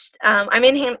I'm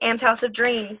in Anne's House of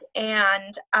Dreams,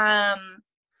 and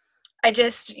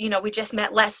we just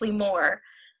met Leslie Moore.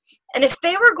 And if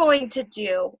they were going to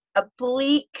do a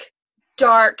bleak,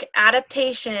 dark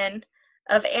adaptation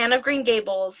of Anne of Green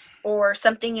Gables or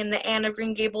something in the Anne of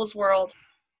Green Gables world,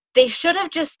 they should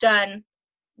have just done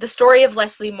the story of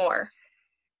Leslie Moore.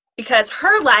 Because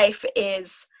her life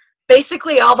is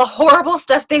basically all the horrible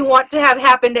stuff they want to have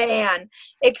happen to Anne,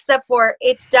 except for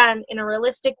it's done in a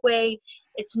realistic way,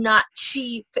 it's not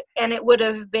cheap, and it would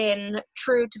have been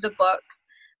true to the books.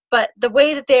 But the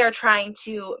way that they are trying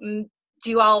to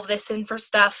do all of this and for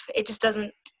stuff, it just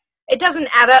doesn't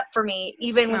add up for me,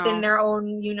 even within their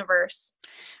own universe.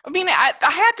 I mean, I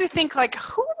had to think, like,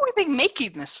 who were they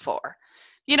making this for?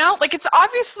 You know, like, it's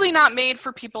obviously not made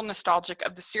for people nostalgic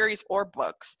of the series or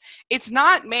books. It's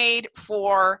not made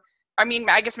for, I mean,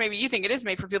 I guess maybe you think it is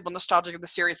made for people nostalgic of the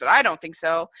series, but I don't think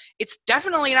so. It's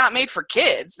definitely not made for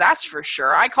kids, that's for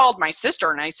sure. I called my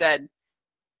sister and I said,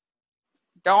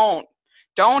 don't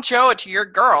show it to your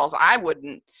girls. I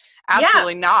wouldn't.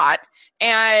 Absolutely not.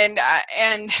 And I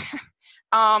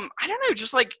don't know,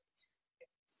 just like,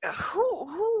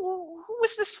 who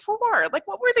was this for? Like,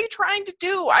 what were they trying to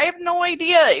do? I have no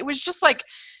idea. It was just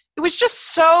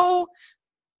so,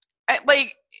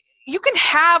 like, you can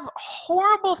have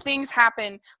horrible things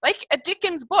happen, like a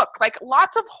Dickens book. Like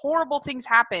lots of horrible things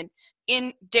happen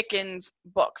in Dickens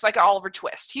books, like Oliver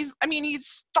Twist. He's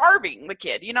starving, the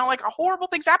kid, like horrible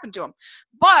things happen to him.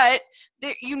 But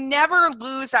you never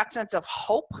lose that sense of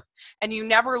hope, and you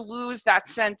never lose that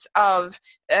sense of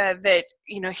that,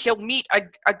 he'll meet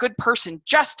a good person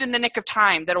just in the nick of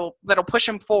time that'll push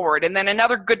him forward, and then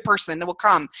another good person that will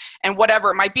come, and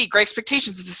whatever it might be. Great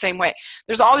Expectations is the same way.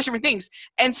 There's all these different things.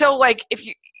 And so, like, if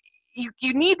you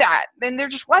need that, then there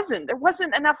wasn't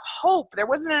enough hope. There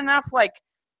wasn't enough, like,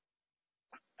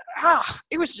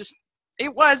 it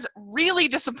was really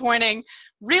disappointing,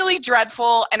 really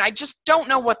dreadful, and I just don't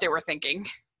know what they were thinking.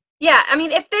 Yeah, I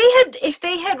mean, if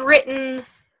they had written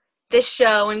this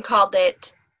show and called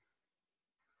it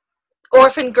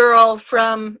Orphan Girl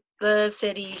from the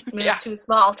City Moves to a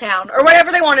Small Town, or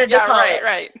whatever they wanted to call it.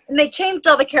 Right. And they changed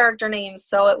all the character names,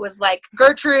 so it was like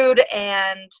Gertrude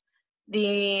and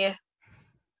the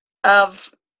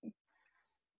of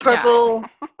Purple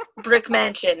Brick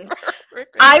Mansion.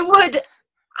 I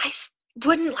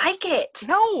wouldn't like it.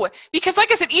 No, because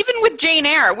like I said, even with Jane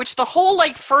Eyre, which the whole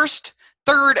like first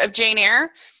third of Jane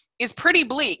Eyre is pretty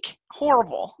bleak,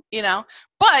 horrible,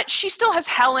 but she still has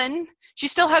Helen. She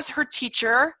still has her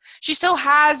teacher. She still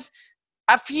has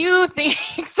a few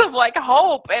things of like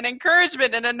hope and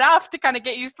encouragement, and enough to kind of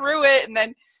get you through it.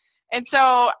 And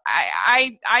so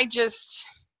I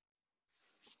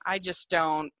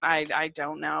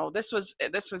don't know. This was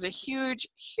a huge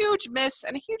miss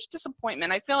and a huge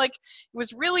disappointment. I feel like it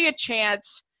was really a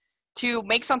chance to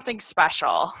make something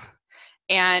special,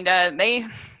 and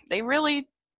they really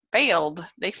failed.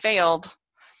 They failed.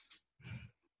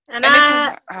 And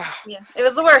it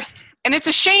was the worst. And it's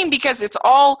a shame because it's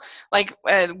all like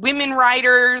women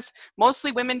writers,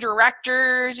 mostly women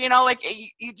directors. Like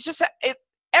you just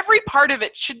every part of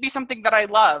it should be something that I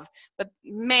love, but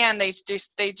man, they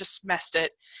just messed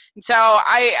it. And so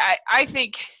I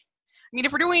think,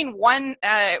 if we're doing 1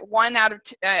 out of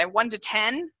 1 to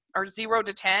 10 or 0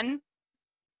 to 10,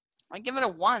 I give it a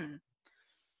 1.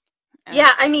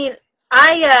 Yeah, I made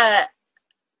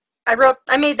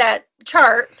that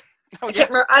chart.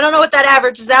 I don't know what that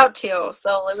averages out to.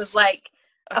 So it was like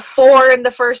a 4 in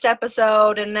the first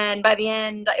episode, and then by the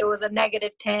end it was a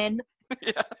 -10.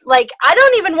 Yeah. Like, I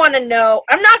don't even want to know.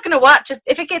 I'm not going to watch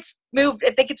if it gets moved,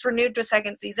 if it gets renewed to a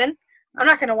second season. I'm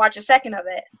not going to watch a second of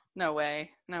it. No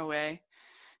way. No.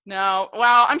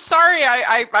 Well, I'm sorry.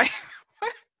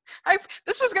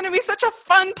 This was going to be such a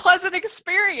fun, pleasant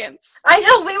experience. I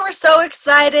know, we were so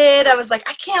excited. I was like,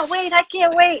 I can't wait.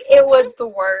 It was the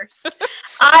worst.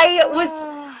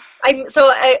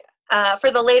 For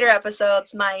the later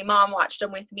episodes, my mom watched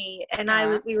them with me, and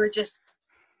we were just,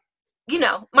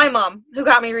 my mom, who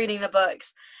got me reading the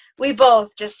books, we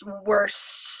both just were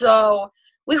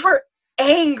we were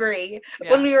angry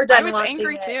when we were done watching it. I was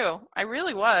angry too. I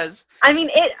really was.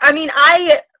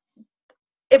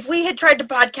 If we had tried to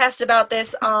podcast about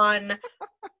this on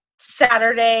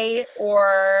Saturday,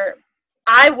 or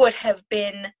I would have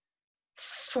been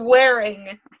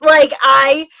swearing. Like,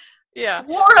 I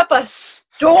swore up a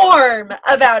storm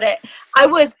about it. I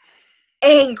was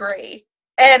angry.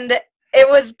 And it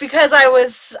was because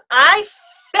I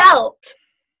felt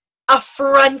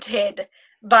affronted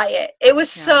by it. It was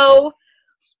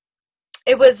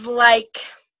it was like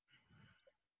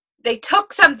they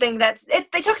took something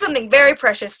very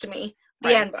precious to me,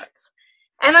 the Anne books.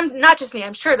 And I'm not just me,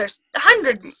 I'm sure there's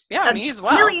hundreds me as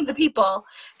well. Millions of people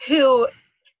who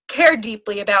care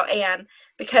deeply about Anne,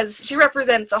 because she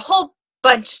represents a whole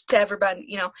bunch to everybody,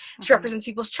 She represents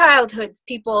people's childhoods,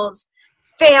 people's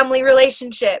family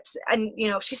relationships, and,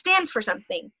 she stands for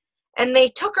something. And they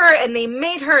took her and they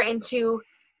made her into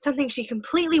something she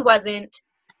completely wasn't,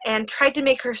 and tried to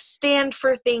make her stand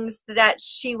for things that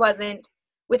she wasn't,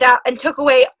 and took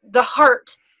away the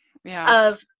heart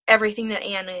of everything that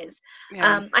Anne is.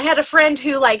 Yeah. I had a friend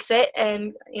who likes it,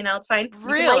 and it's fine.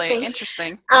 Really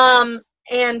interesting.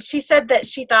 And she said that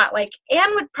she thought like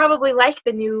Anne would probably like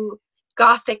the new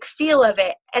Gothic feel of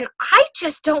it, and I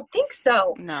just don't think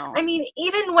so. No.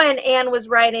 Even when Anne was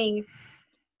writing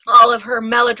all of her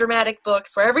melodramatic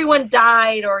books where everyone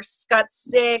died or got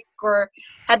sick or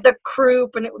had the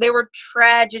croup, and they were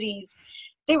tragedies.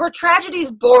 They were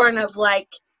tragedies born of, like,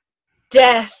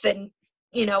 death and,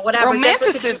 whatever.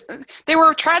 Romanticism. They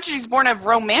were tragedies born of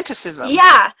romanticism.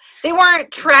 Yeah. They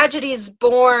weren't tragedies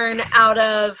born out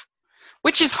of...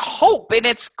 Which is hope in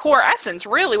its core essence,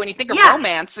 really, when you think of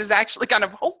romance, is actually kind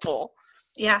of hopeful.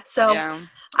 Yeah, so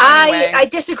Anyway. I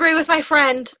disagree with my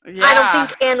friend. Yeah. I don't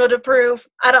think Anne would approve.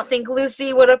 I don't think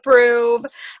Lucy would approve.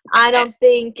 I don't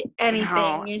think anything.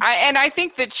 No. I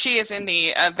think that she is in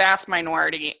the vast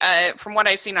minority. From what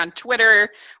I've seen on Twitter,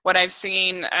 what I've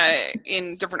seen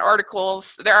in different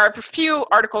articles, there are a few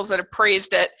articles that have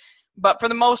praised it, but for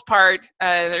the most part,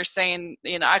 they're saying,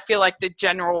 I feel like the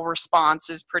general response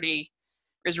is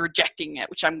rejecting it,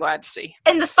 which I'm glad to see.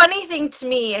 And the funny thing to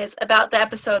me is about the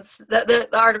episodes, the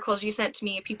articles you sent to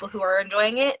me, people who are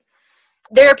enjoying it,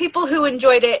 there are people who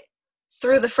enjoyed it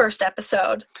through the first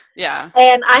episode. Yeah.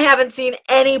 And I haven't seen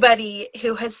anybody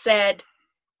who has said,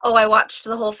 oh, I watched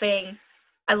the whole thing.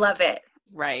 I love it.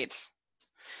 Right.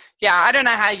 Yeah, I don't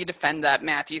know how you defend that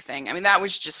Matthew thing. I mean, that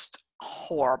was just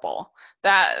horrible.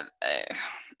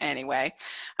 Anyway.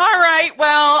 All right.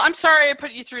 Well, I'm sorry I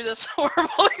put you through this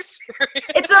horrible experience.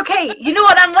 It's okay. You know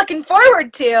what I'm looking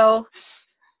forward to?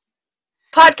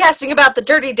 Podcasting about the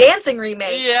Dirty Dancing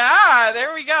remake. Yeah,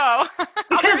 there we go.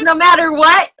 Because no matter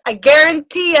what, I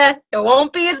guarantee you, it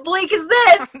won't be as bleak as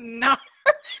this. No.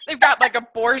 They've got like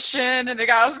abortion and they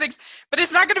got all those things, but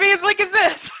it's not going to be as bleak as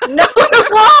this. No,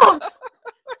 it won't.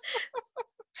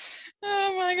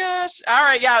 Oh my gosh. All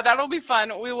right, yeah, that'll be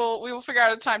fun. We will figure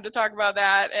out a time to talk about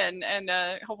that and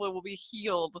hopefully we'll be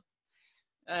healed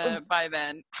by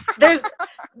then.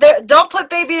 Don't put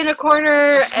baby in a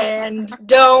corner and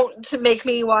don't make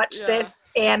me watch this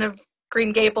Anne of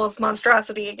Green Gables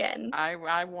monstrosity again.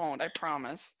 I won't, I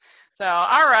promise. So,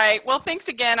 all right. Well, thanks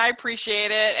again. I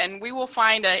appreciate it, and we will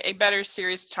find a better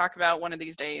series to talk about one of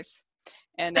these days.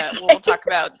 And we'll talk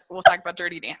about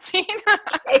Dirty Dancing.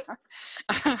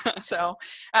 So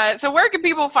where can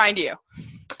people find you?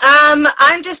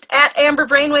 I'm just at Amber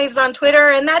Brainwaves on Twitter,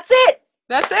 and that's it.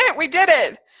 That's it. We did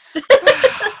it.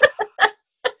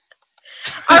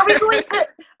 Are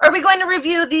we going to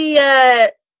review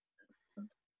the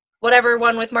whatever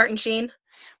one with Martin Sheen?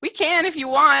 We can if you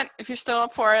want. If you're still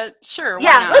up for it, sure. Why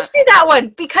yeah, not? Let's do that one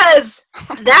because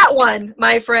that one,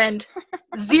 my friend,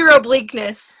 zero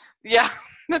bleakness. Yeah,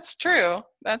 that's true.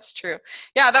 That's true.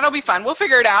 Yeah, that'll be fun. We'll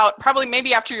figure it out. Probably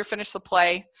maybe after you finish the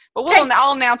play. But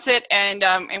I'll announce it and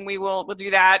we'll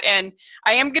do that. And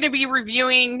I am going to be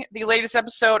reviewing the latest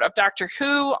episode of Doctor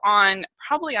Who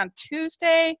probably on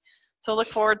Tuesday. So look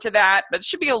forward to that. But it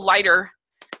should be a lighter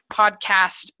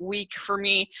podcast week for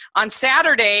me. On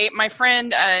Saturday, my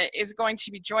friend is going to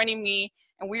be joining me.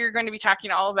 And we are going to be talking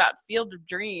all about Field of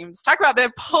Dreams. Talk about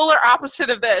the polar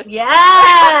opposite of this.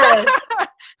 Yes!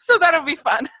 So that'll be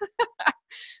fun.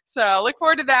 So look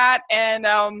forward to that. And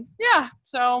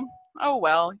so, oh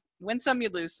well. Win some, you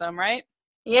lose some, right?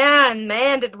 Yeah, and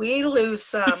man, did we lose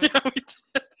some. Yeah, we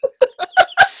did.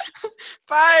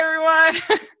 Bye,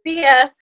 everyone. See ya.